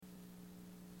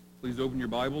Please open your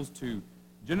Bibles to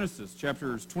Genesis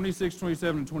chapters 26,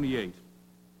 27, and 28.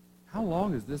 How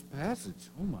long is this passage?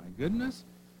 Oh my goodness.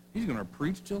 He's going to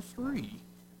preach till 3.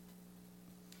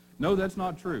 No, that's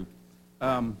not true.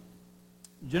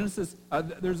 Genesis,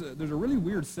 there's a really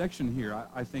weird section here,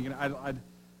 I think, and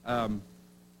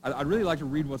I'd really like to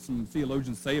read what some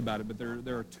theologians say about it, but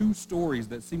there are two stories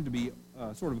that seem to be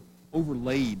sort of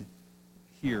overlaid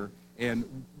here, and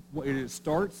it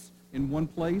starts in one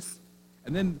place,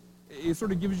 and then it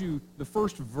sort of gives you the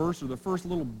first verse or the first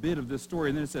little bit of this story,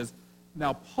 and then it says,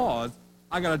 now pause,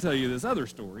 I got to tell you this other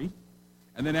story.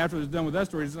 And then after it's done with that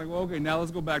story, it's like, well, okay, now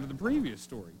let's go back to the previous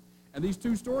story. And these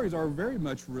two stories are very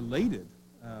much related,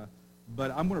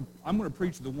 but I'm going to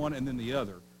preach the one and then the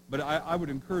other. But I would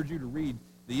encourage you to read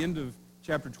the end of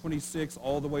chapter 26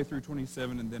 all the way through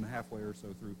 27 and then halfway or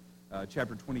so through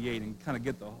chapter 28 and kind of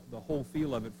get the whole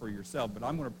feel of it for yourself. But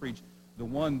I'm going to preach the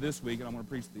one this week, and I'm going to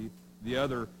preach the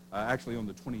other actually on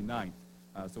the 29th,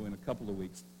 so in a couple of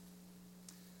weeks.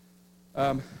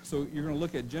 So you're going to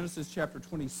look at Genesis chapter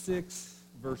 26,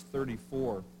 verse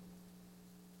 34.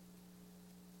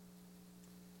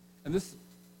 And this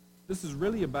is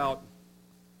really about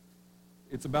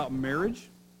marriage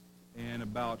and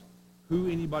about who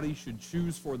anybody should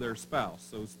choose for their spouse.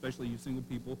 So especially you single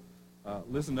people,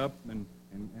 listen up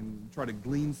and try to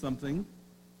glean something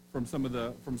from some of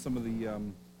the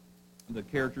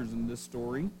characters in this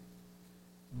story.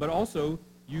 But also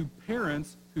you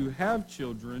parents who have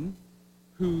children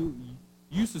who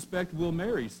you suspect will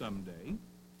marry someday,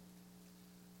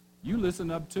 you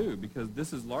listen up too, because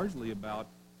this is largely about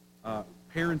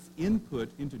parents' input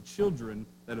into children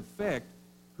that affect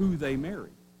who they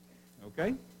marry.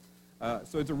 Okay?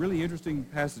 So it's a really interesting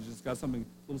passage. It's got a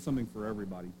little something for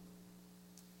everybody.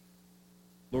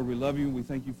 Lord, we love you. We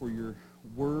thank you for your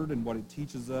word and what it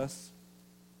teaches us.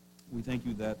 We thank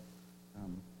you that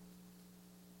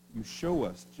you show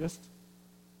us just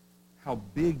how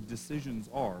big decisions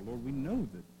are. Lord, we know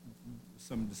that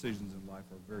some decisions in life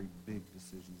are very big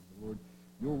decisions. But Lord,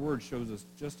 your word shows us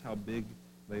just how big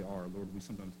they are. Lord, we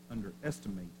sometimes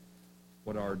underestimate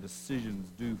what our decisions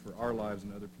do for our lives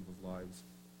and other people's lives.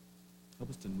 Help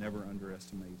us to never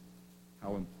underestimate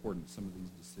how important some of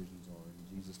these decisions are.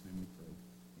 In Jesus' name we pray.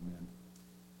 Amen.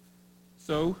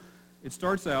 So it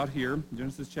starts out here,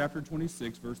 Genesis chapter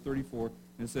 26, verse 34,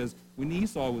 and it says, when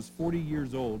Esau was 40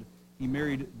 years old, he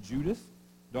married Judith,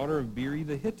 daughter of Beeri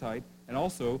the Hittite, and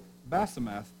also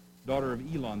Basemath, daughter of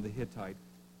Elon the Hittite.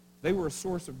 They were a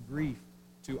source of grief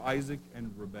to Isaac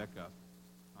and Rebekah.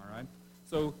 All right?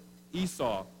 So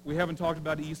Esau. We haven't talked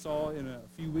about Esau in a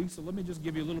few weeks, so let me just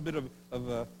give you a little bit of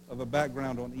a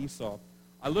background on Esau.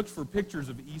 I looked for pictures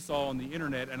of Esau on the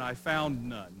internet, and I found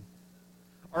none.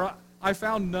 Or I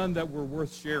found none that were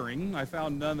worth sharing. I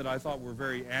found none that I thought were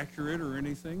very accurate or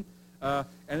anything. And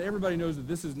everybody knows that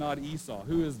this is not Esau.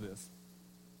 Who is this?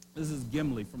 This is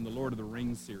Gimli from the Lord of the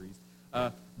Rings series.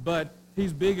 But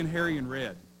he's big and hairy and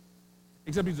red,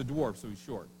 except he's a dwarf, so he's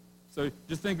short. So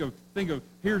just think of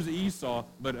here's Esau,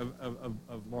 but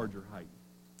of larger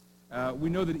height. We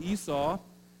know that Esau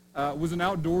was an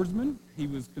outdoorsman. He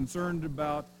was concerned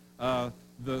about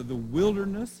the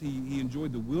wilderness. He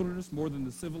enjoyed the wilderness more than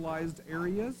the civilized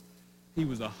areas. He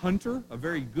was a hunter, a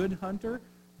very good hunter.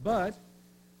 But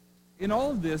in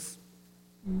all of this,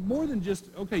 more than just,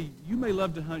 okay, you may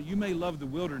love to hunt, you may love the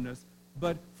wilderness,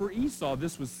 but for Esau,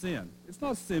 this was sin. It's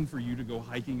not sin for you to go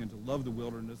hiking and to love the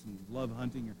wilderness and love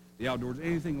hunting or the outdoors,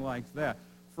 anything like that.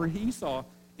 For Esau,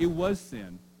 it was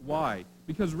sin. Why?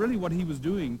 Because really what he was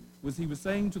doing was he was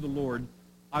saying to the Lord,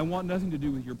 I want nothing to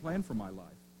do with your plan for my life.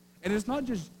 And it's not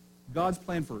just God's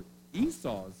plan for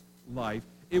Esau's life.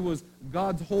 It was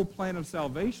God's whole plan of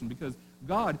salvation, because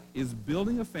God is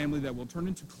building a family that will turn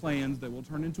into clans, that will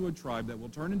turn into a tribe, that will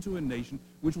turn into a nation,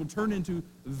 which will turn into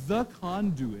the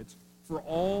conduit for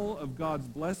all of God's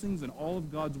blessings and all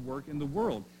of God's work in the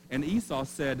world. And Esau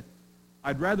said,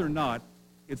 I'd rather not.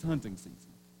 It's hunting season.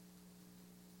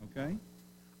 Okay?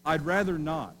 I'd rather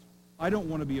not. I don't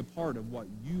want to be a part of what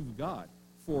you've got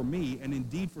for me and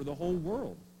indeed for the whole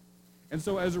world. And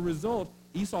so as a result,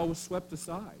 Esau was swept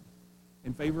aside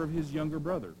in favor of his younger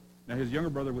brother. Now, his younger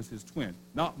brother was his twin,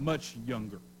 not much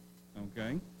younger,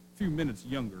 okay? A few minutes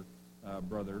younger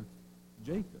brother,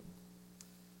 Jacob.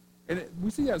 And we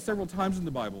see that several times in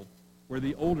the Bible where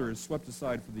the older is swept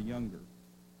aside for the younger.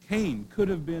 Cain could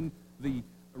have been the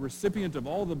recipient of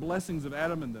all the blessings of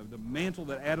Adam and the mantle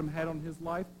that Adam had on his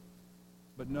life,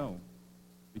 but no.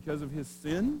 Because of his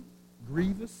sin,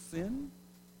 grievous sin,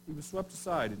 he was swept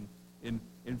aside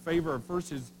in favor of first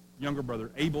his younger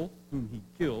brother Abel, whom he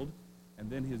killed, and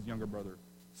then his younger brother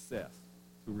Seth,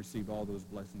 who received all those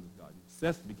blessings of God.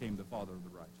 Seth became the father of the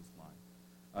righteous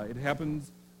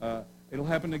line. It'll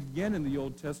happen again in the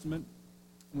Old Testament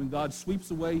when God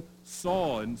sweeps away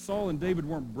Saul. And Saul and David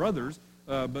weren't brothers,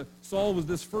 but Saul was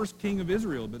this first king of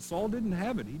Israel. But Saul didn't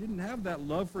have it. He didn't have that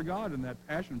love for God and that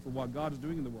passion for what God is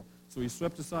doing in the world. So he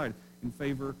swept aside in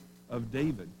favor of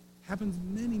David. Happens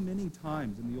many, many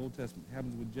times in the Old Testament. It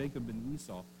happens with Jacob and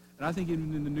Esau. And I think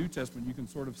even in the New Testament you can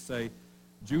sort of say,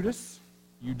 Judas,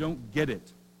 you don't get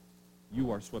it.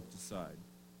 You are swept aside.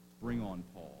 Bring on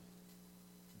Paul.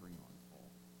 Bring on Paul.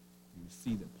 You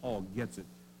see that Paul gets it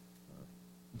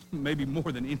maybe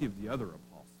more than any of the other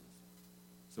apostles.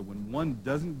 So when one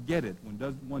doesn't get it, when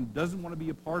one doesn't want to be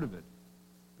a part of it,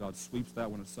 God sweeps that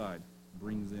one aside,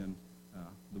 brings in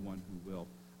the one who will.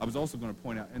 I was also going to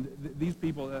point out, and these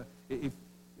people,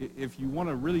 if you want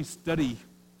to really study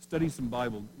some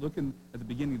Bible, look at the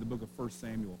beginning of the book of 1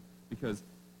 Samuel, because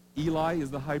Eli is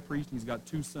the high priest, and he's got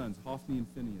two sons, Hophni and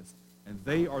Phinehas, and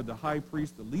they are the high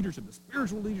priest, the leadership, the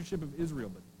spiritual leadership of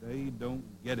Israel, but they don't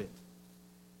get it.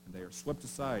 And they are swept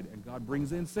aside, and God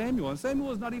brings in Samuel, and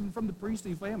Samuel is not even from the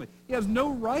priestly family. He has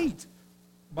no right,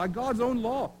 by God's own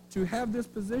law, to have this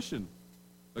position.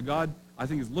 But God, I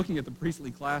think, is looking at the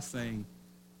priestly class saying,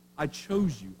 I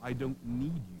chose you. I don't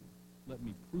need you. Let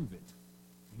me prove it.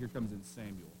 And here comes in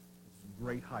Samuel, this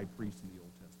great high priest in the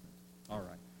Old Testament. All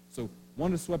right. So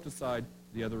one is swept aside,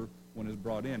 the other one is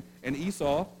brought in. And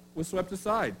Esau was swept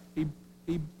aside. He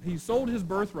sold his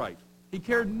birthright. He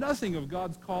cared nothing of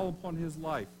God's call upon his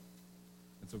life.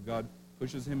 And so God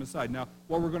pushes him aside. Now,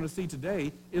 what we're going to see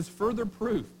today is further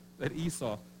proof that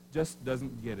Esau just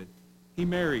doesn't get it. He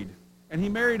married. And he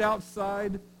married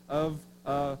outside of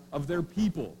their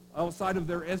people, outside of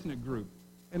their ethnic group.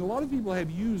 And a lot of people have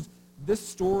used this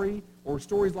story or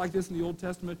stories like this in the Old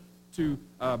Testament to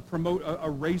promote a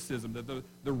racism, that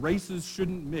the races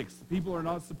shouldn't mix. The people are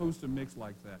not supposed to mix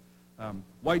like that.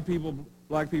 White people,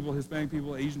 black people, Hispanic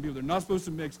people, Asian people, they're not supposed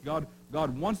to mix. God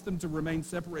wants them to remain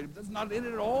separated. But that's not it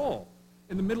at all.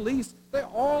 In the Middle East, they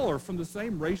all are from the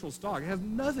same racial stock. It has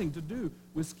nothing to do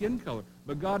with skin color.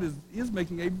 But God is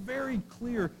making a very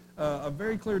clear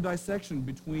dissection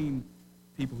between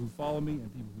people who follow me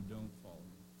and people who don't follow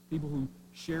me. People who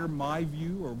share my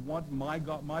view or want my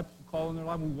call in their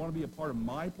life, who want to be a part of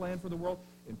my plan for the world,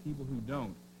 and people who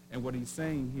don't. And what he's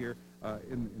saying here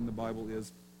in the Bible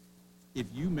is, if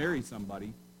you marry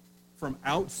somebody from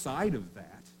outside of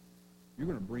that, you're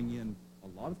going to bring in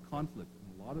a lot of conflict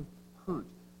and a lot of hurt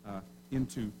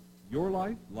into your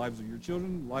life, lives of your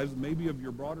children, lives maybe of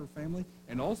your broader family,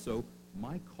 and also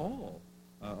my call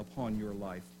upon your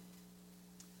life.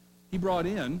 He brought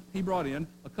in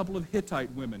a couple of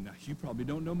Hittite women. Now, you probably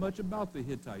don't know much about the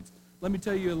Hittites. Let me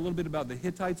tell you a little bit about the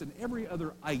Hittites and every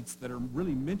other ites that are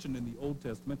really mentioned in the Old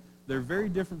Testament. They're very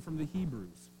different from the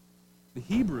Hebrews. The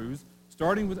Hebrews,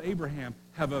 starting with Abraham,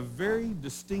 have a very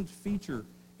distinct feature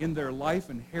in their life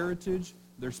and heritage,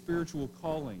 their spiritual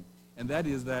calling, and that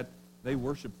is that they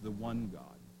worship the one God.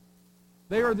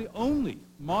 They are the only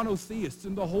monotheists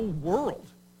in the whole world.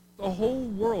 The whole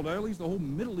world, or at least the whole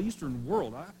Middle Eastern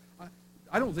world.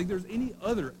 I don't think there's any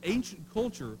other ancient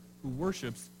culture who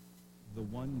worships the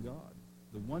one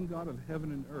God of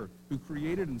heaven and earth, who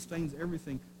created and sustains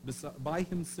everything by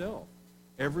himself.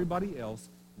 Everybody else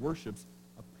worships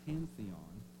a pantheon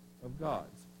of gods.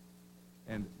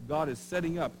 And God is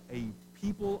setting up a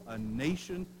people, a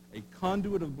nation, a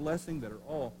conduit of blessing that are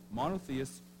all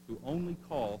monotheists who only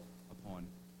call upon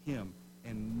him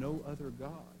and no other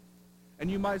God. And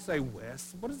you might say,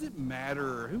 Wes, what does it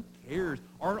matter? Who cares?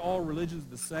 Aren't all religions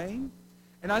the same?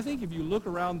 And I think if you look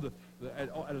around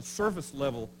at a surface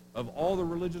level of all the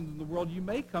religions in the world, you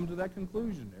may come to that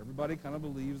conclusion. Everybody kind of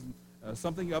believes in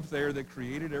something up there that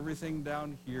created everything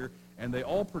down here, and they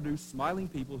all produce smiling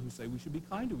people who say we should be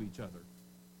kind to each other.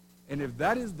 And if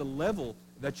that is the level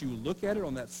that you look at it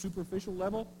on that superficial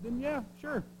level, then yeah,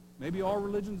 sure, maybe all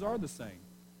religions are the same.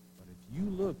 But if you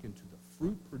look into the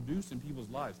fruit produced in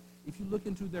people's lives, if you look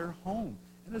into their home,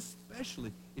 and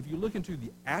especially if you look into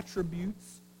the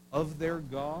attributes of their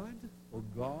God or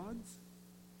gods,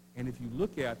 and if you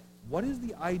look at what is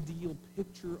the ideal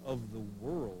picture of the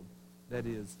world that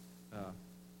is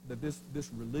that this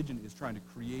religion is trying to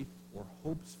create or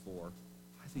hopes for,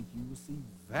 I think you will see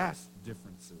vast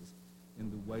differences in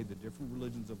the way the different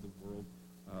religions of the world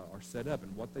are set up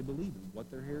and what they believe and what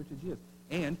their heritage is.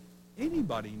 And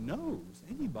anybody knows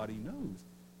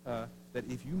that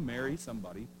if you marry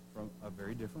somebody from a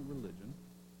very different religion,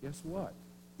 guess what?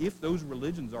 If those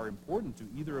religions are important to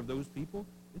either of those people,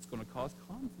 it's going to cause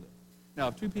conflict. Now,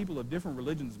 if two people of different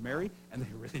religions marry and they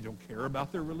really don't care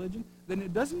about their religion, then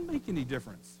it doesn't make any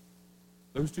difference.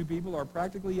 Those two people are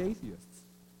practically atheists.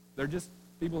 They're just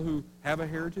people who have a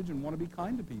heritage and want to be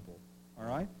kind to people, all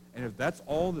right? And if that's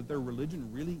all that their religion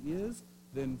really is,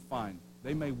 then fine.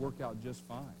 They may work out just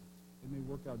fine. They may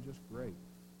work out just great.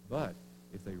 But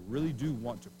if they really do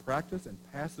want to practice and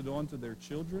pass it on to their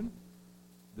children,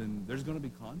 then there's going to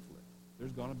be conflict.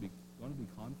 There's going to be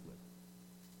conflict.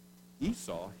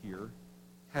 Esau here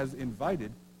has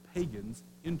invited pagans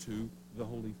into the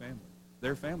Holy Family.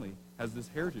 Their family has this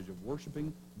heritage of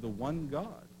worshiping the one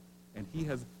God. And he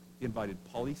has invited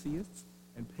polytheists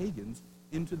and pagans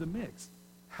into the mix.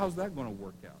 How's that going to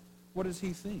work out? What does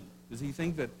he think? Does he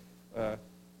think that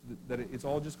it's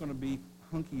all just going to be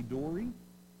hunky-dory?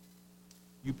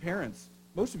 You parents,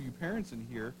 most of you parents in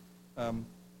here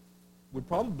would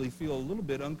probably feel a little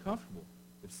bit uncomfortable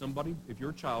if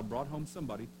your child brought home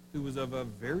somebody who was of a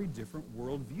very different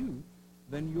worldview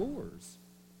than yours.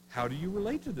 How do you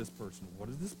relate to this person? What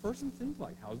does this person think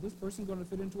like? How is this person going to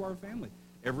fit into our family?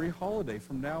 Every holiday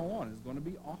from now on is going to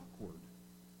be awkward.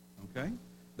 Okay?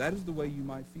 That is the way you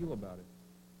might feel about it.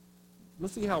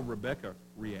 Let's see how Rebekah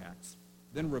reacts.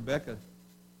 Then Rebekah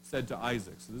said to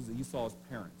Isaac, so this is Esau's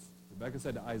parents. Rebekah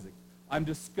said to Isaac, I'm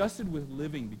disgusted with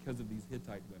living because of these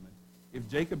Hittite women. If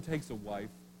Jacob takes a wife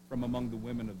from among the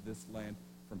women of this land,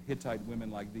 from Hittite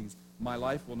women like these, my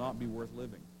life will not be worth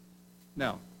living.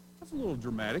 Now, that's a little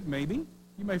dramatic, maybe.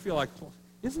 You may feel like, oh,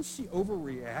 isn't she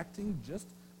overreacting just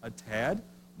a tad?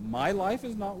 My life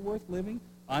is not worth living?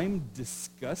 I'm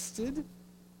disgusted?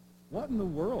 What in the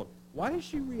world? Why is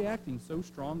she reacting so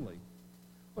strongly?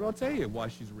 But I'll tell you why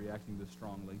she's reacting this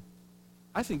strongly.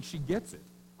 I think she gets it.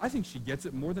 I think she gets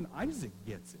it more than Isaac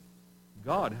gets it.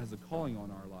 God has a calling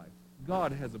on our life.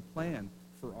 God has a plan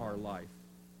for our life.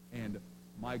 And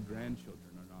my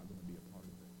grandchildren are not going to be a part of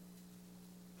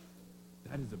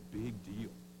it. That is a big deal.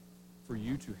 For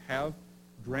you to have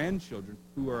grandchildren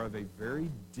who are of a very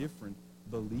different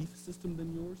belief system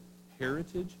than yours,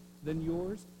 heritage than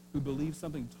yours, who believe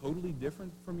something totally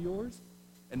different from yours.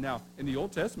 And now, in the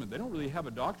Old Testament, they don't really have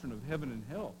a doctrine of heaven and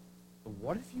hell. But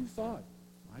what if you thought,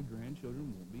 my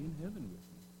grandchildren won't be in heaven with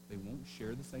me? They won't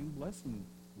share the same blessing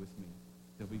with me.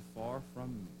 They'll be far from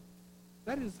me.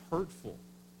 That is hurtful.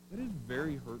 That is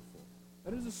very hurtful.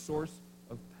 That is a source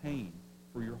of pain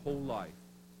for your whole life.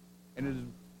 And it is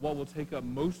what will take up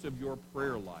most of your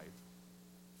prayer life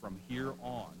from here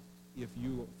on if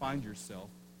you find yourself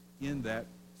in that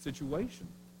situation.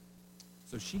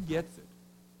 So she gets it.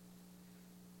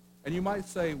 And you might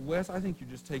say, Wes, I think you're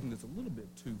just taking this a little bit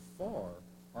too far,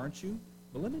 aren't you?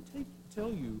 But let me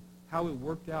tell you how it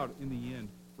worked out in the end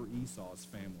for Esau's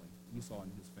family, Esau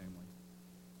and his family.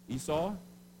 Esau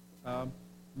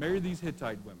married these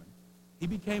Hittite women. He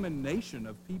became a nation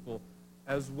of people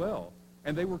as well,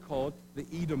 and they were called the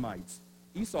Edomites.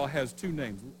 Esau has two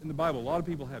names. In the Bible, a lot of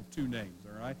people have two names,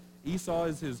 all right? Esau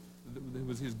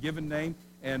was his given name,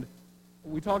 and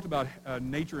we talked about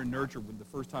nature and nurture when the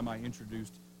first time I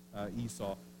introduced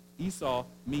Esau. Esau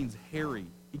means hairy.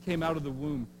 He came out of the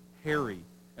womb hairy,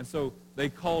 and so they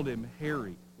called him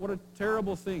hairy. What a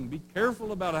terrible thing. Be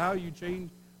careful about how you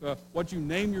change what you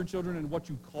name your children and what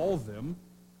you call them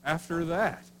after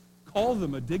that. Call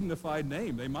them a dignified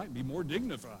name. They might be more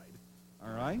dignified,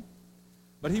 all right?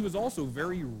 But he was also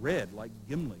very red, like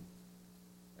Gimli.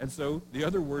 And so the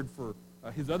other word for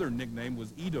his other nickname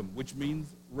was Edom, which means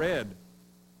red,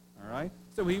 all right?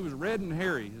 So he was red and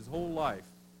hairy his whole life.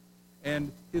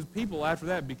 And his people after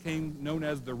that became known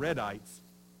as the Redites.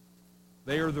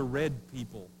 They are the red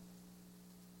people.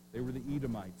 They were the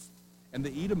Edomites. And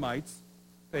the Edomites,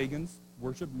 pagans,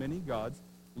 worshiped many gods,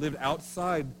 lived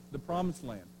outside the promised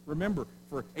land. Remember,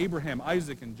 for Abraham,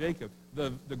 Isaac, and Jacob,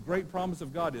 the great promise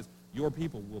of God is your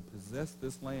people will possess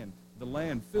this land, the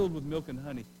land filled with milk and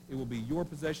honey. It will be your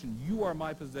possession. You are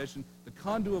my possession. The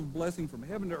conduit of blessing from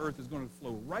heaven to earth is going to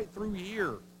flow right through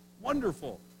here.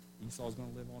 Wonderful. Esau's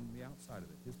going to live on the outside of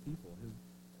it. His people,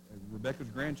 Rebekah's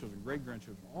grandchildren,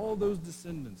 great-grandchildren, all those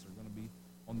descendants are going to be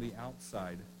on the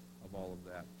outside of all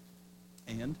of that.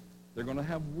 And they're going to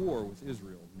have war with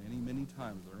Israel many, many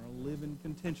times. They're going to live in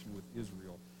contention with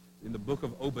Israel. In the book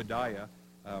of Obadiah,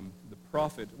 the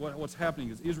prophet, what's happening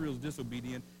is Israel's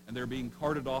disobedient, and they're being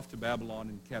carted off to Babylon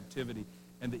in captivity.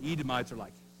 And the Edomites are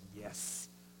like, yes.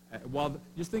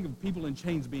 Just think of people in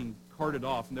chains being carted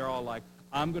off, and they're all like,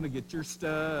 I'm going to get your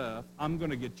stuff. I'm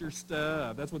going to get your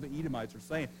stuff. That's what the Edomites are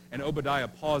saying. And Obadiah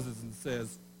pauses and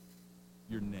says,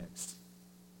 you're next.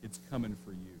 It's coming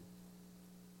for you.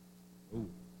 Ooh.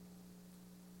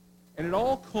 And it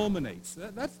all culminates.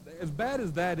 That's as bad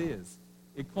as that is.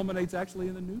 It culminates actually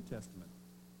in the New Testament.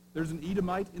 There's an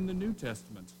Edomite in the New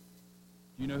Testament.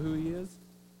 Do you know who he is?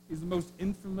 He's the most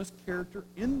infamous character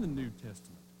in the New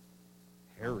Testament.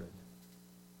 Herod.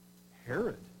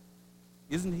 Herod.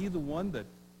 Isn't he the one that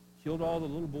killed all the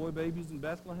little boy babies in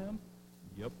Bethlehem?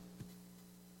 Yep.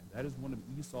 And that is one of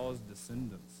Esau's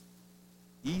descendants.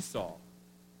 Esau.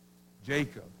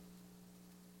 Jacob.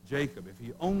 Jacob, if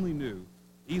he only knew,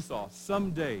 Esau,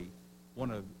 someday,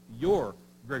 one of your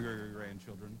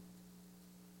great-great-grandchildren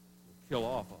will kill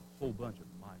off a whole bunch of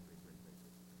my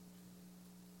great-great-grandchildren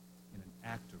in an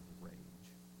act of rage,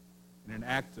 in an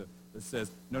act that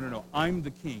says, no, I'm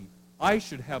the king. I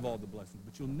should have all the blessings,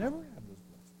 but you'll never have those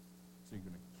blessings. So you're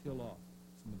going to kill off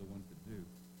some of the ones that do.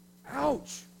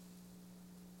 Ouch!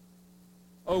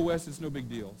 Oh, Wes, it's no big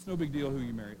deal. It's no big deal who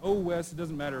you marry. Oh, Wes, it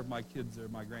doesn't matter if my kids or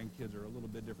my grandkids are a little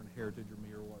bit different heritage or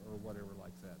me or whatever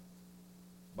like that.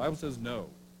 The Bible says no.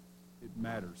 It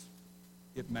matters.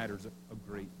 It matters a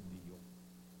great deal.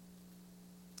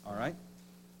 All right?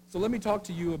 So let me talk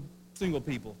to you single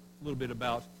people a little bit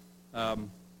about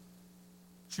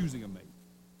choosing a mate.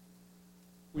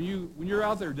 When you're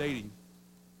out there dating,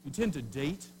 you tend to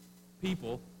date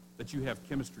people that you have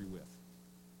chemistry with.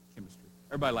 Chemistry.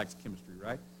 Everybody likes chemistry,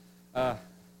 right?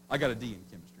 I got a D in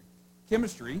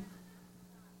chemistry.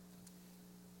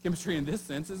 Chemistry in this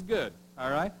sense is good,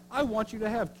 all right? I want you to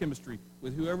have chemistry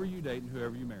with whoever you date and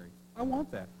whoever you marry. I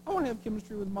want that. I want to have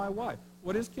chemistry with my wife.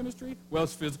 What is chemistry? Well,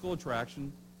 it's physical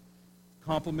attraction,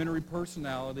 complementary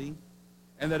personality,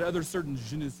 and that other certain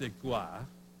je ne sais quoi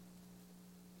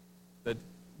that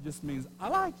just means, I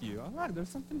like you. There's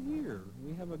something here.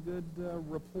 We have a good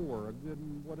rapport, a good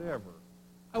whatever.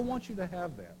 I want you to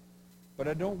have that. But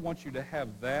I don't want you to have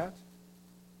that,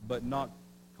 but not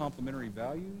complementary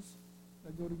values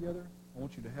that go together. I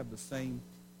want you to have the same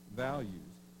values.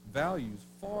 Values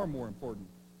far more important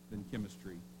than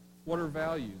chemistry. What are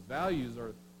values? Values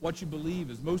are what you believe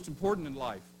is most important in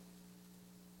life.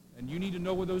 And you need to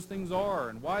know what those things are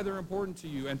and why they're important to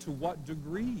you and to what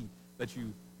degree that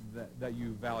you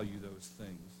value those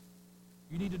things.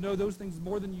 You need to know those things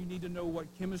more than you need to know what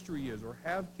chemistry is or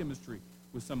have chemistry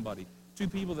with somebody. Two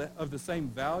people that of the same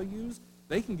values,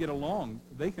 they can get along.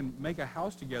 They can make a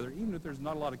house together even if there's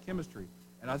not a lot of chemistry.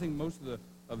 And I think most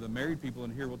of the married people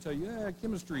in here will tell you,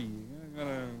 chemistry.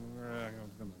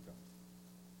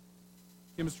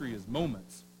 Chemistry is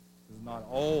moments. It's not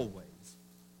always.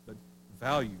 But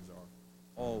values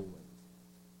are always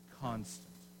constant.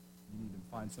 You need to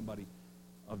find somebody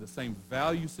of the same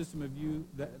value system of you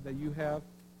that you have.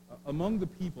 Among the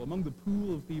people, among the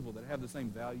pool of people that have the same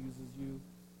values as you,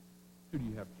 who do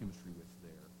you have chemistry with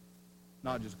there?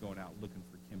 Not just going out looking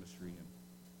for chemistry and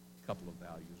a couple of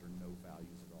values or no values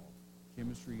at all.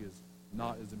 Chemistry is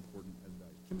not as important as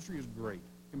values. Chemistry is great.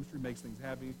 Chemistry makes things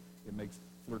happy. It makes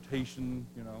flirtation,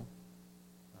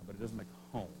 but it doesn't make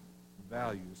a home.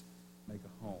 Values make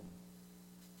a home.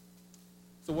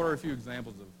 So what are a few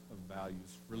examples of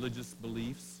values? Religious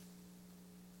beliefs,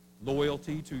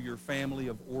 loyalty to your family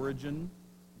of origin.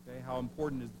 Okay, how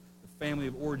important is the family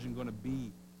of origin going to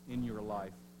be in your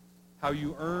life? How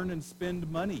you earn and spend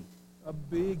money, a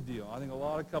big deal. I think a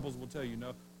lot of couples will tell you,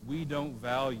 no, we don't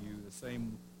value the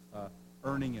same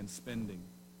earning and spending,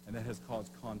 and that has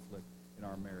caused conflict in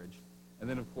our marriage. And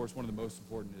then, of course, one of the most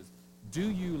important is, do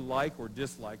you like or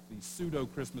dislike the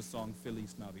pseudo-Christmas song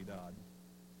Feliz Navidad?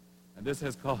 And this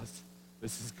has caused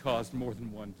more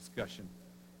than one discussion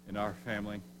in our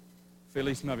family.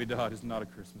 Feliz Navidad is not a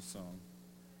Christmas song.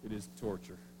 It is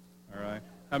torture, all right?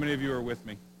 How many of you are with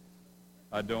me?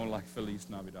 I don't like Feliz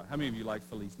Navidad. How many of you like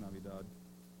Feliz Navidad?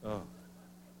 Oh,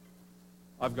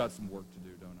 I've got some work to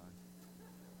do, don't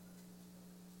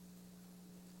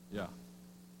I? Yeah.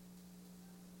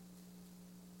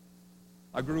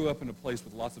 I grew up in a place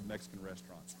with lots of Mexican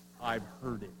restaurants. I've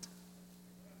heard it.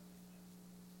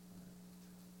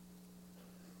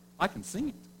 I can sing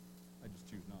it. I just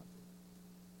choose not to.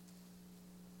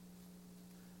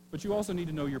 But you also need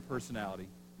to know your personality.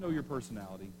 Know your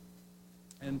personality.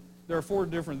 And there are 4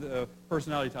 different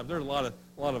personality types. There's a lot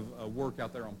of work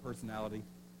out there on personality.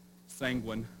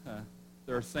 Sanguine.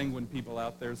 There are sanguine people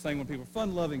out there. Sanguine people,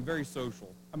 fun-loving, very social.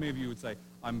 How many of you would say,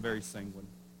 I'm very sanguine,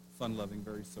 fun-loving,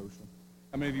 very social?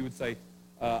 How many of you would say,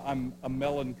 I'm a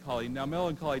melancholy? Now,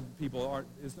 melancholy people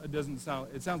it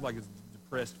sounds like it's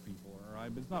depressed people, all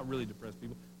right? But it's not really depressed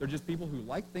people. They're just people who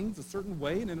like things a certain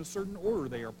way and in a certain order.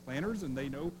 They are planners, and they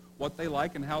know what they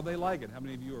like and how they like it. How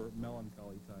many of you are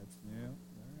melancholy types? Yeah,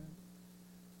 all right.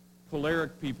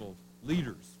 Choleric people,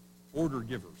 leaders, order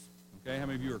givers. Okay, how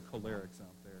many of you are cholerics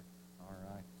out there? All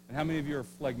right. And how many of you are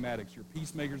phlegmatics? You're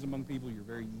peacemakers among people. You're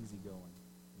very easygoing.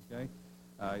 Okay.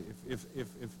 If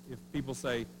people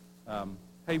say,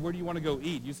 hey, where do you want to go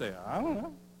eat? You say, I don't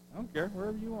know. I don't care.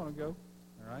 Wherever you want to go.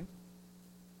 all right?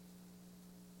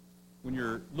 When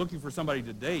you're looking for somebody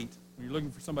to date,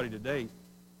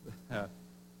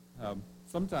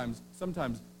 sometimes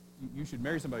you should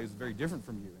marry somebody who's very different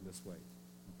from you in this way,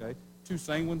 okay? Two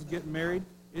sanguines getting married,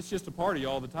 it's just a party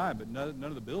all the time, but none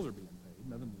of the bills are being paid,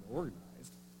 nothing's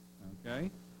organized,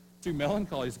 okay? Two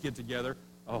melancholies get together,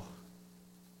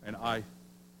 and I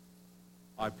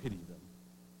pity them,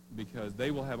 because they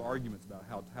will have arguments about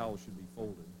how towels should be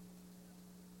folded,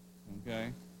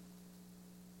 okay?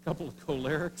 A couple of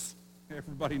cholerics,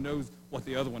 everybody knows what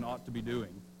the other one ought to be doing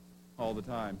all the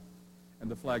time. And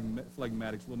the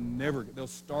phlegmatics they'll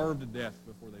starve to death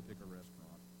before they pick a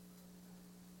restaurant.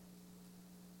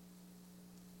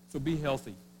 So be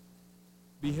healthy.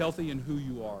 Be healthy in who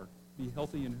you are. Be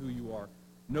healthy in who you are.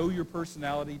 Know your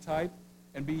personality type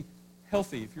and be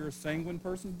healthy. If you're a sanguine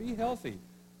person, be healthy.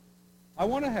 I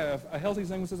want to have, a healthy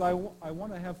sanguine says, I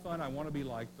want to have fun, I want to be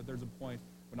liked, but there's a point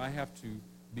when I have to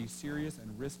be serious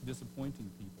and risk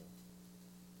disappointing people.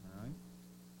 All right?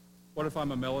 What if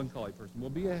I'm a melancholy person? Well,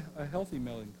 be a healthy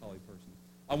melancholy person.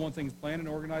 I want things planned and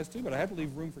organized too, but I have to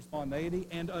leave room for spontaneity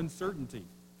and uncertainty.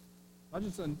 Not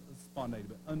just spontaneity,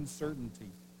 but uncertainty.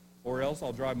 Or else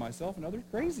I'll drive myself and others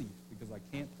crazy because I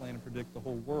can't plan and predict the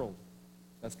whole world.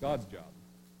 That's God's job.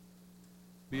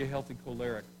 Be a healthy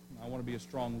choleric. I want to be a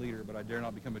strong leader, but I dare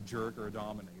not become a jerk or a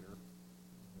dominator.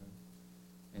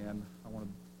 Okay? And I want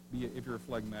to be, if you're a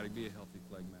phlegmatic, be a healthy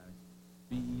phlegmatic.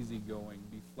 Be easygoing.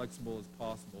 Be flexible as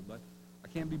possible. But I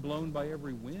can't be blown by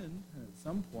every wind. And at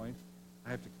some point, I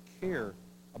have to care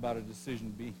about a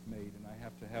decision being made, and I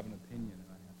have to have an opinion, and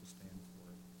I have to stand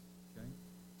for it. Okay?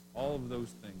 All of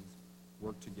those things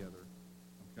work together,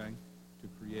 okay, to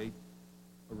create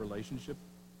a relationship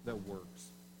that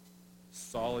works.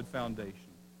 Solid foundation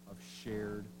of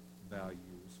shared values,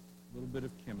 a little bit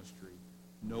of chemistry,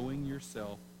 knowing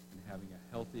yourself and having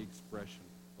a healthy expression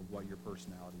of what your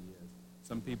personality is.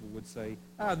 Some people would say,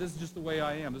 this is just the way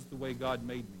I am. This is the way God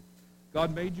made me.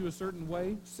 God made you a certain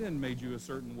way. Sin made you a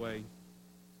certain way.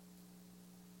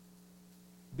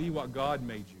 Be what God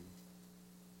made you.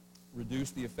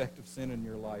 Reduce the effect of sin in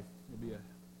your life. It'll be a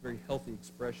very healthy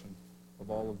expression of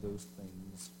all of those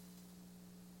things.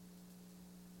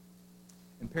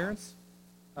 And parents,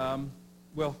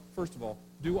 well, first of all,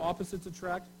 do opposites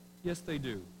attract? Yes, they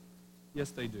do.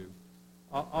 Yes, they do.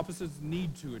 Opposites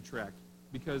need to attract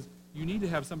because you need to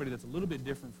have somebody that's a little bit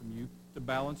different from you to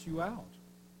balance you out.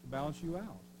 To balance you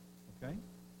out, okay?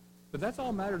 But that's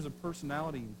all matters of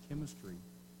personality and chemistry.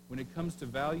 When it comes to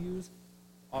values,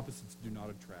 opposites do not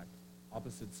attract.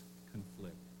 Opposites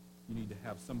conflict. You need to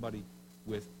have somebody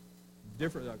with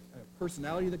different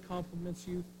personality that complements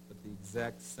you, but the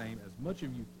exact same, as much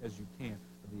of you as you can,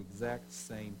 of the exact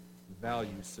same value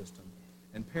system.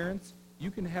 And parents, you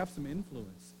can have some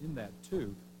influence in that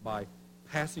too by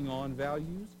passing on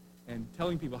values and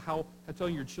telling people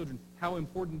telling your children how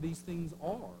important these things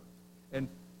are, and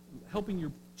helping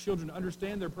your children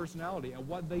understand their personality and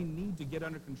what they need to get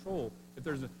under control. If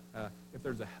there's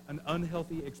an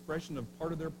unhealthy expression of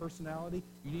part of their personality,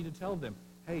 you need to tell them,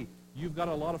 hey, you've got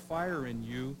a lot of fire in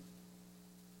you,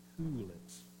 cool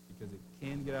it, because it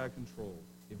can get out of control.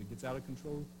 If it gets out of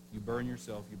control, you burn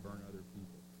yourself, you burn other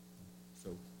people.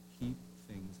 So keep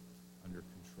things under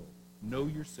control. Know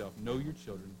yourself, know your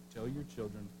children, tell your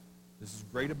children, this is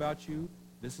great about you,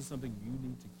 this is something you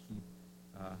need to keep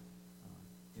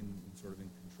in sort of in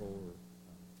control or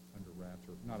under wraps,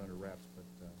 or not under wraps,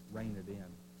 but rein it in.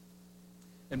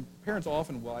 And parents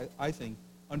often, well, I think,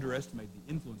 underestimate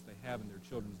the influence they have in their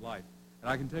children's life. And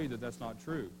I can tell you that that's not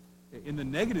true. In the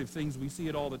negative things, we see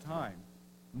it all the time.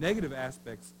 Negative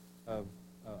aspects of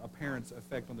a parent's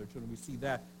effect on their children, we see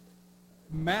that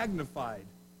magnified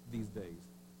these days.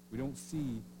 We don't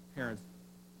see parents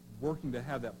working to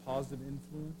have that positive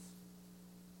influence,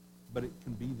 but it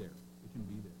can be there. It can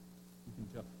be there. You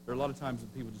can tell. There are a lot of times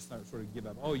that people just sort of give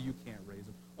up. Oh, you can't raise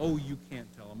them. Oh, you can't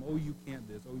tell them. Oh, you can't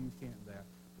this. Oh, you can't that.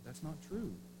 But that's not true.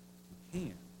 You can.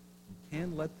 You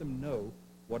can let them know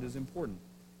what is important.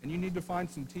 And you need to find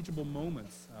some teachable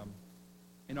moments.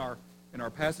 In our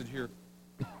passage here,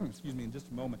 excuse me, in just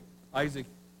a moment, Isaac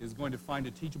is going to find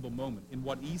a teachable moment. In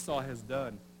what Esau has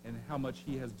done and how much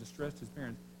he has distressed his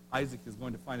parents, Isaac is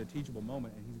going to find a teachable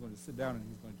moment, and he's going to sit down and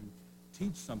he's going to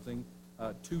teach something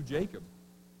to Jacob.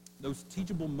 Those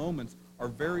teachable moments are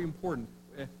very important.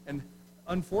 And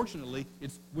unfortunately,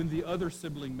 it's when the other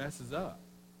sibling messes up.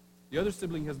 The other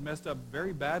sibling has messed up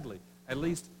very badly. At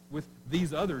least with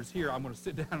these others here, I'm going to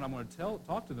sit down and I'm going to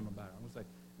talk to them about it. I'm going to say,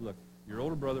 look, your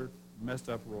older brother messed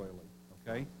up royally,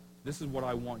 okay? This is what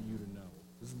I want you to know.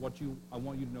 This is what I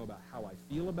want you to know about how I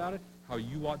feel about it, how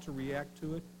you ought to react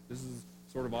to it. This is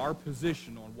sort of our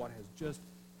position on what has just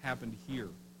happened here,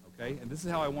 okay? And this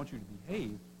is how I want you to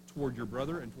behave toward your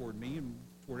brother and toward me and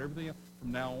toward everything else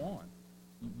from now on.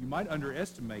 You might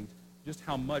underestimate just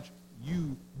how much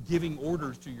you giving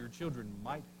orders to your children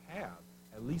might have.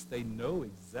 At least they know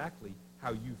exactly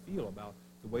how you feel about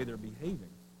the way they're behaving.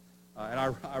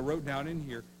 And I wrote down in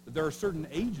here that there are certain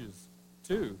ages,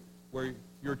 too, where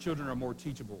your children are more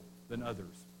teachable than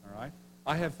others, all right?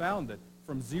 I have found that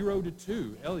from 0 to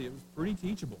 2, Elliot was pretty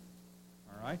teachable,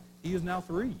 all right? He is now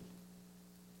 3.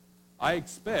 I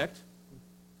expect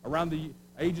around the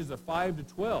ages of 5 to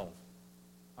 12,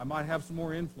 I might have some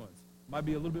more influence. Might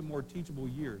be a little bit more teachable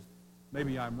years.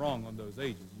 Maybe I'm wrong on those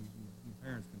ages. You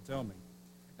parents can tell me.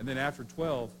 And then after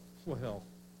 12, well,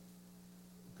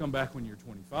 come back when you're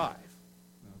 25,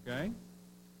 okay?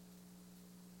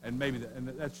 And maybe and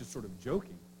that's just sort of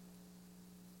joking.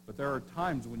 But there are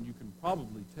times when you can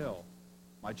probably tell,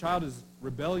 my child is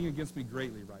rebelling against me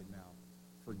greatly right now.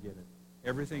 Forget it.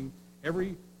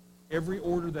 Every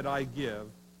order that I give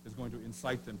is going to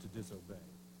incite them to disobey.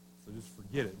 So just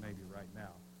forget it maybe right now.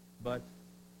 But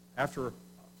after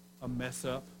a mess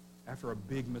up, after a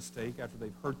big mistake, after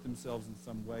they've hurt themselves in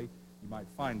some way, you might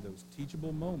find those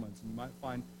teachable moments, and you might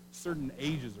find certain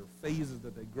ages or phases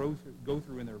that they go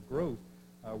through in their growth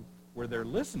where they're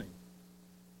listening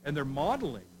and they're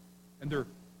modeling and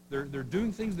they're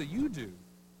doing things that you do.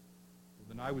 Well,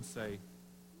 then I would say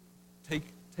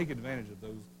take advantage of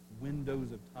those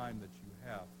windows of time that you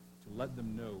have to let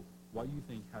them know what you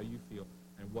think, how you feel,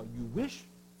 and what you wish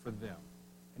for them.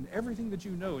 And everything that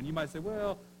you know. And you might say,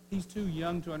 well, he's too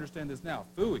young to understand this now.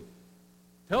 Phooey.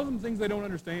 Tell them things they don't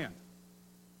understand.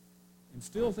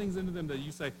 Instill things into them that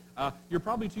you say, you're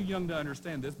probably too young to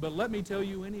understand this, but let me tell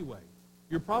you anyway.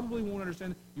 You probably won't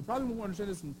understand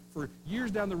this for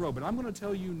years down the road, but I'm going to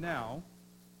tell you now,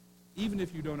 even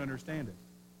if you don't understand it.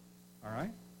 All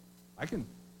right? I can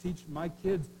teach my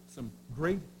kids some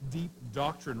great, deep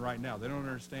doctrine right now. They don't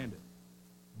understand it.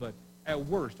 But at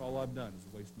worst, all I've done is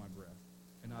waste my breath.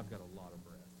 And I've got a lot of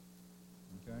breath.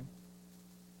 Okay?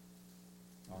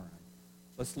 All right.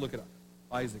 Let's look at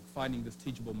Isaac finding this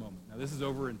teachable moment. Now, this is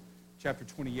over in chapter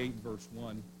 28, verse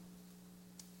 1.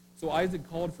 So Isaac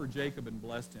called for Jacob and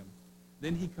blessed him.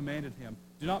 Then he commanded him,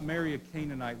 do not marry a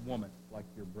Canaanite woman like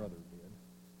your brother did.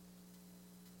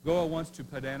 Go at once to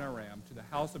Padan Aram, to the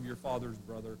house of your father's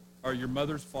brother, or your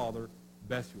mother's father,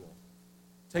 Bethuel.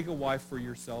 Take a wife for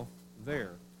yourself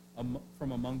there,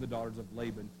 from among the daughters of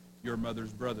Laban, your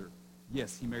mother's brother.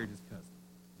 Yes, he married his cousin.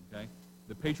 Okay?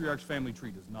 The patriarch's family tree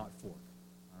does not fork.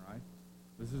 All right?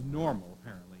 This is normal,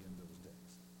 apparently, in those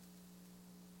days.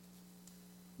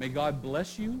 May God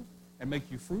bless you and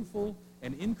make you fruitful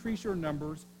and increase your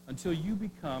numbers until you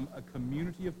become a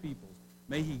community of peoples.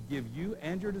 May he give you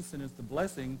and your descendants the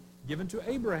blessing given to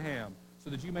Abraham, so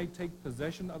that you may take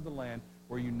possession of the land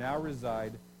where you now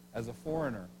reside as a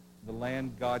foreigner, the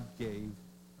land God gave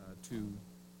to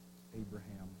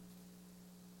Abraham.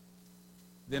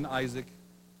 Then Isaac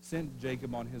sent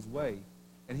Jacob on his way,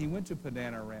 and he went to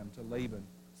Padan Aram to Laban,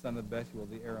 son of Bethuel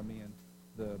the Aramean,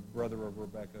 the brother of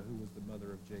Rebekah, who was the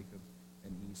mother of Jacob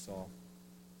and Esau.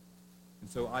 And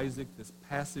so Isaac, this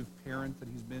passive parent that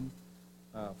he's been,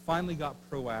 finally got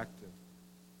proactive.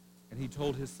 And he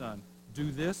told his son,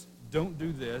 do this, don't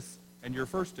do this, and your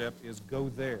first step is go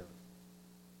there.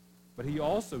 But he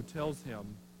also tells him,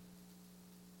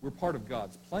 we're part of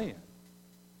God's plan.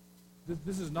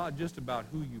 This is not just about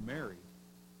who you marry.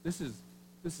 This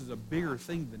is a bigger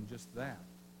thing than just that.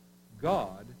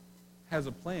 God has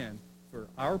a plan for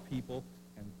our people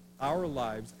and our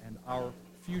lives and our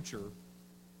future,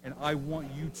 and I want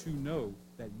you to know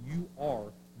that you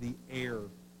are the heir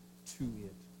to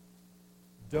it.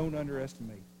 Don't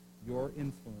underestimate your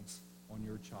influence on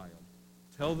your child.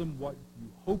 Tell them what you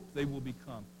hope they will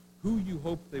become, who you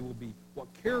hope they will be, what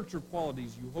character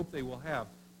qualities you hope they will have.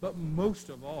 But most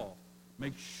of all,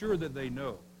 make sure that they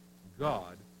know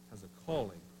God has a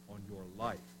calling on your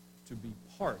life to be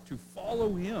part, to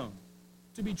follow him,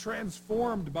 to be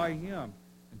transformed by him,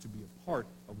 and to be a part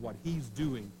of what he's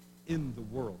doing in the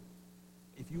world.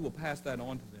 If you will pass that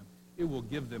on to them, it will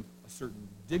give them a certain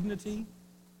dignity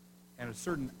and a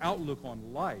certain outlook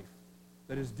on life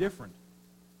that is different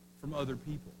from other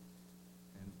people.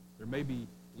 And there may be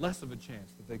less of a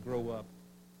chance that they grow up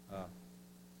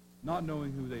not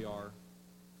knowing who they are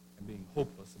and being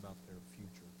hopeless about their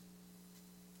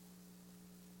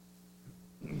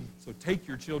future. So take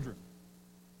your children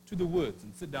to the woods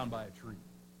and sit down by a tree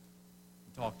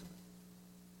and talk to them.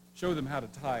 Show them how to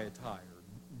tie a tie or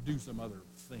do some other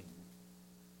thing.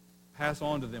 Pass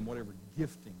on to them whatever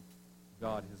gifting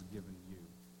God has given you.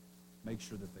 Make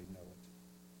sure that they know it.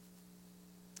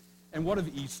 And what of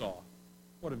Esau?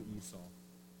 What of Esau?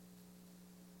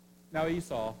 Now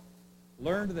Esau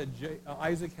learned that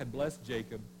Isaac had blessed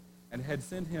Jacob and had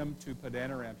sent him to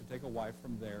Padan Aram to take a wife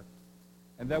from there,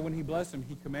 and that when he blessed him,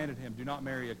 he commanded him, do not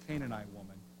marry a Canaanite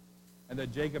woman, and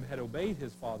that Jacob had obeyed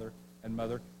his father and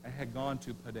mother and had gone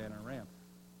to Padan Aram.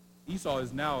 Esau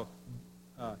is now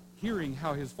hearing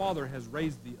how his father has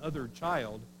raised the other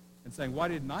child and saying, why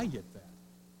didn't I get that?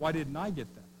 Why didn't I get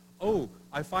that? Oh,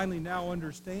 I finally now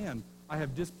understand I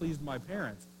have displeased my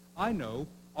parents. I know,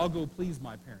 I'll go please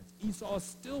my parents. Esau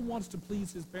still wants to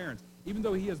please his parents. Even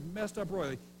though he has messed up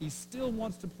royally, he still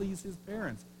wants to please his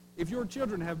parents. If your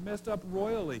children have messed up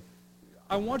royally,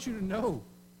 I want you to know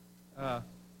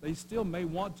they still may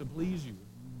want to please you,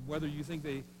 whether you think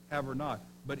they have or not.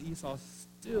 But Esau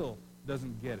still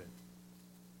doesn't get it.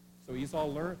 So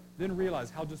Esau then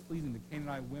realized how displeasing the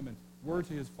Canaanite women were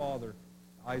to his father,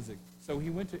 Isaac. So he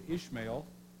went to Ishmael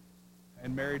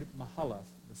and married Mahalath,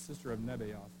 the sister of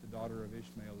Nebaioth, the daughter of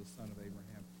Ishmael, the son of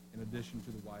Abraham, in addition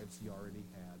to the wives he already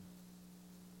had.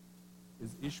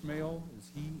 Is Ishmael,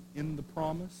 is he in the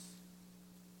promise?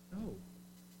 No,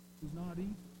 he's not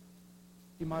either.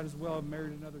 He might as well have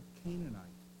married another Canaanite.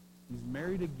 He's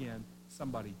married again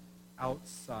somebody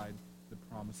outside the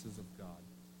promises of God.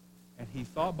 And he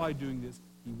thought by doing this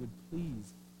he would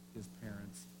please his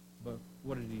parents. But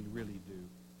what did he really do?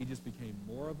 He just became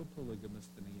more of a polygamist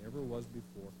than he ever was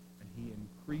before, and he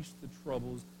increased the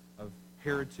troubles of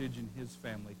heritage in his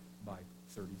family by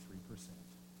 33%. He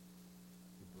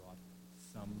brought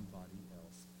somebody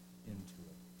else into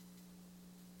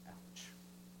it. Ouch.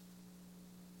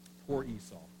 Poor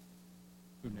Esau,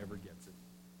 who never gets it.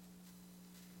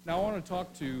 Now I want to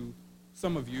talk to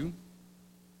some of you.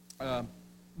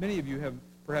 Many of you have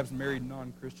perhaps married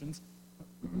non-Christians.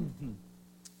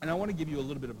 And I want to give you a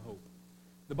little bit of hope.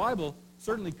 The Bible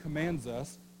certainly commands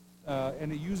us,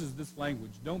 and it uses this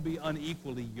language, don't be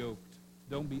unequally yoked.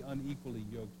 Don't be unequally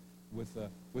yoked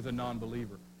with a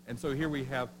non-believer. And so here we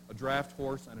have a draft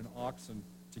horse and an oxen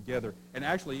together. And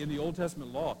actually, in the Old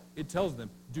Testament law, it tells them,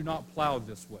 do not plow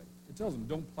this way. It tells them,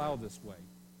 don't plow this way.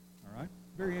 All right?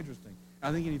 Very interesting.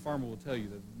 I think any farmer will tell you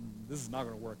that this is not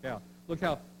going to work out.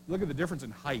 Look at the difference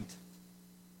in height.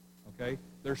 Okay?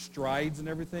 Their strides and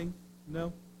everything.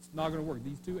 No, it's not going to work.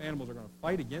 These two animals are going to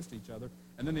fight against each other,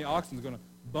 and then the oxen is going to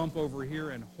bump over here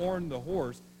and horn the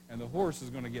horse, and the horse is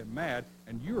going to get mad,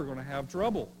 and you are going to have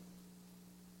trouble.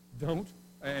 Don't.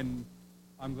 And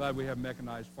I'm glad we have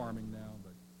mechanized farming now,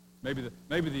 but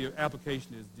maybe the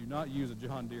application is do not use a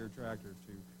John Deere tractor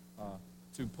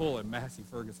to pull a Massey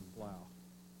Ferguson plow.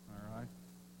 All right?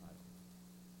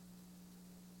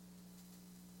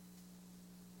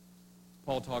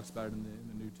 Paul talks about it in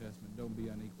the New Testament. Don't be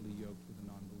unequally yoked with a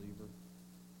non-believer.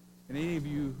 And any of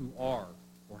you who are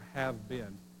or have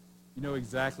been, you know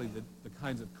exactly the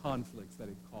kinds of conflicts that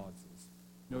it causes.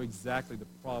 You know exactly the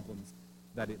problems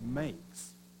that it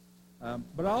makes.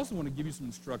 But I also want to give you some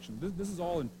instruction. This is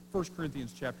all in 1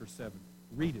 Corinthians chapter 7.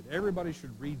 Read it. Everybody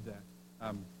should read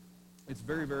that. It's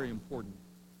very, very important.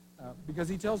 Because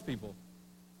he tells people,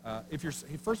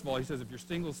 first of all, he says, if you're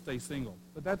single, stay single.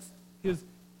 But that's his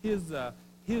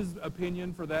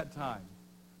opinion for that time.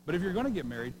 But if you're going to get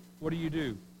married, what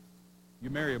do? You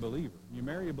marry a believer. You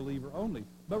marry a believer only.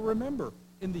 But remember,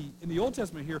 in the Old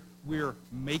Testament here, we're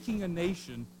making a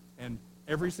nation, and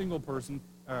every single person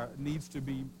needs to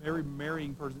be, every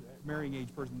marrying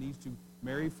age person needs to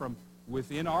marry from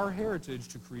within our heritage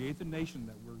to create the nation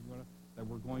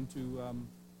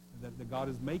that God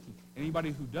is making.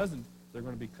 Anybody who doesn't, they're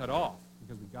going to be cut off,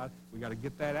 because we got to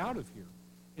get that out of here.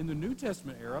 In the New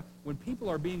Testament era, when people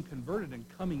are being converted and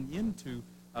coming into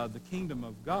the kingdom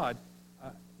of God,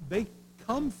 they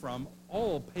come from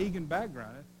all pagan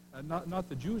background. Not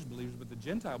the Jewish believers, but the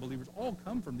Gentile believers all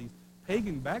come from these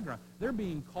pagan background. They're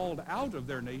being called out of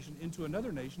their nation into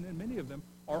another nation, and many of them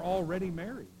are already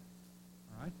married.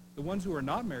 All right? The ones who are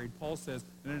not married, Paul says,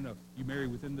 no. You marry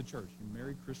within the church. You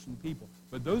marry Christian people.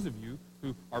 But those of you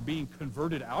who are being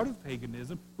converted out of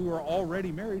paganism, who are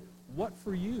already married, what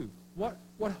for you?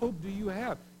 What hope do you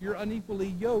have? You're unequally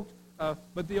yoked,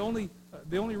 but the only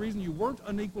reason you weren't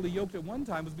unequally yoked at one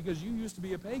time was because you used to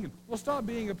be a pagan. Well, stop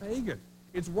being a pagan.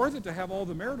 It's worth it to have all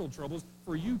the marital troubles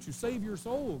for you to save your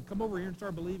soul. Come over here and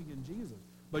start believing in Jesus.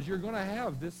 But you're going to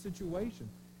have this situation.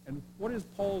 And what is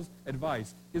Paul's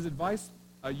advice? His advice,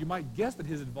 you might guess that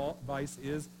his advice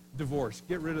is divorce.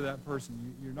 Get rid of that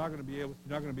person. You're not going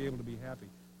to be able to be happy.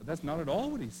 But that's not at all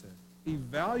what he said. He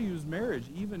values marriage,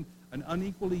 even an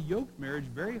unequally yoked marriage,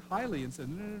 very highly, and says,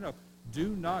 no.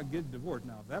 Do not get divorced.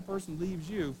 Now, if that person leaves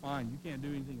you, fine, you can't do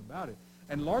anything about it.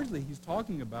 And largely, he's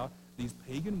talking about these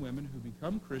pagan women who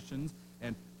become Christians,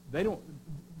 and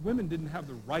women didn't have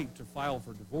the right to file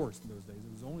for divorce in those days.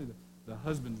 It was only the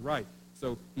husband's right.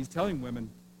 So he's telling women,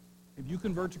 if you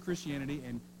convert to Christianity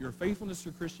and your faithfulness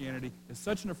to Christianity is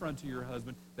such an affront to your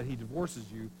husband that he divorces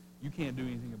you, you can't do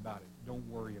anything about it. Don't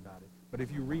worry about it. But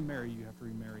if you remarry, you have to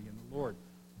remarry in the Lord.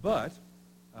 But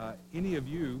any of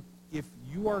you, if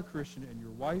you are a Christian and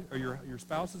your wife or your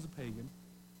spouse is a pagan,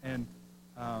 and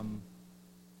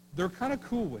they're kind of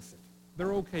cool with it,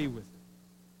 they're okay with it.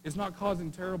 It's not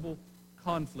causing terrible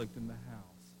conflict in the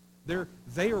house.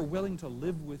 They are willing to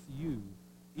live with you,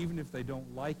 even if they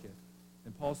don't like it.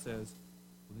 And Paul says,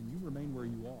 well, then you remain where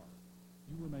you are.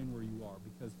 You remain where you are,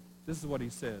 because this is what he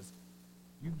says.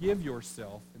 You give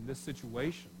yourself, in this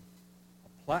situation,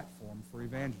 a platform for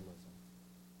evangelism.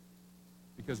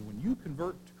 Because when you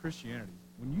convert to Christianity,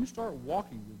 when you start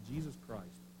walking with Jesus Christ,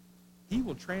 he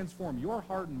will transform your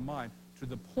heart and mind to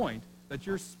the point that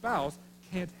your spouse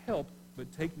can't help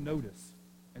but take notice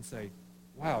and say,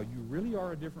 wow, you really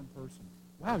are a different person.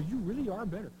 Wow, you really are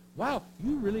better. Wow,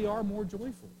 you really are more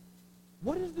joyful.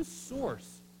 What is the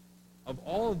source of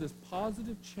all of this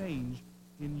positive change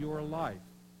in your life?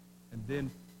 And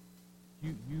then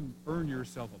you earn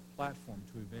yourself a platform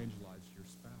to evangelize your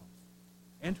spouse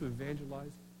and to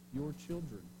evangelize your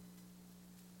children.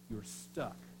 You're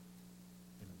stuck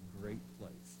in a great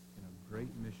place, in a great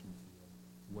mission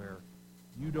field where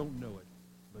you don't know it,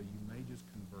 but you may just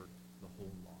convert the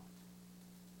whole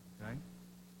lot. Okay?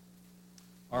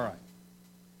 All right.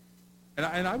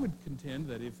 And I would contend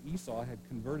that if Esau had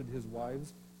converted his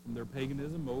wives from their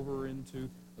paganism over into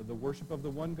the worship of the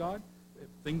one God,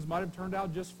 things might have turned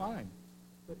out just fine.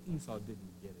 But Esau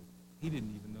didn't get it. He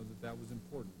didn't even know that that was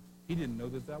important. He didn't know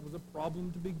that that was a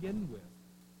problem to begin with.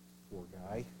 Poor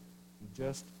guy. He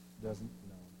just doesn't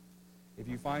know. If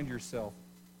you find yourself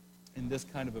in this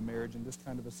kind of a marriage, in this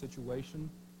kind of a situation,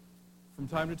 from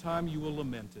time to time you will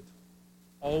lament it.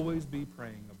 Always be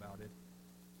praying about it,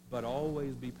 but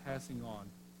always be passing on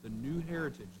the new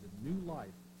heritage, the new life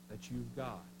that you've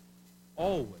got.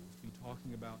 Always be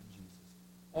talking about Jesus.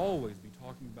 Always be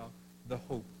talking about the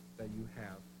hope that you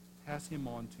have. Pass him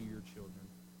on to your children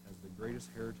as the greatest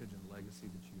heritage and legacy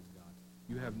that you've got.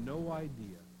 You have no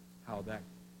idea how that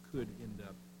could end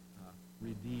up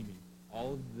redeeming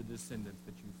all of the descendants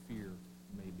that you fear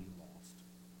may be lost.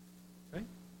 Okay?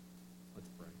 Let's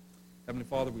pray. Heavenly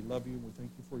Father, we love you and we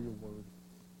thank you for your word.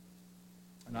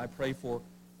 And I pray for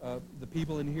the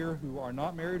people in here who are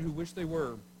not married, who wish they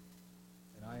were.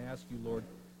 And I ask you, Lord,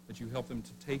 that you help them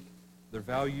to take their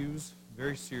values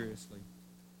very seriously.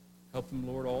 Help them,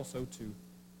 Lord, also to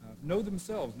know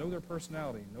themselves, know their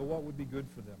personality, know what would be good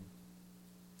for them,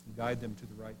 and guide them to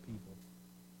the right people.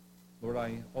 Lord,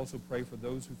 I also pray for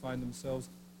those who find themselves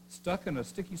stuck in a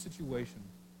sticky situation.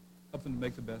 Help them to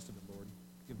make the best of it, Lord.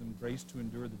 Give them grace to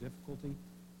endure the difficulty,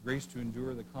 grace to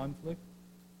endure the conflict.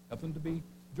 Help them to be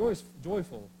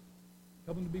joyful.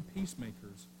 Help them to be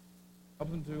peacemakers. Help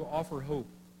them to offer hope.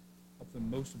 Help them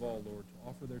most of all, Lord, to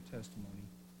offer their testimony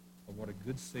of what a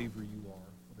good Savior you are,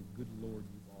 what a good Lord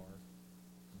you are.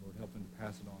 And Lord, help them to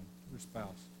pass it on to their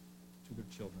spouse, to their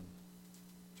children.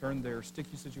 Turn their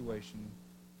sticky situation,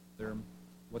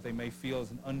 what they may feel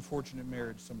as an unfortunate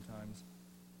marriage sometimes,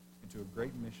 into a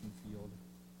great mission field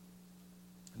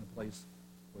and a place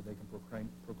where they can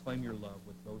proclaim your love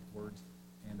with both words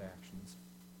and actions.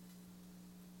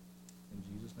 In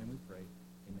Jesus' name we pray.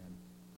 Amen.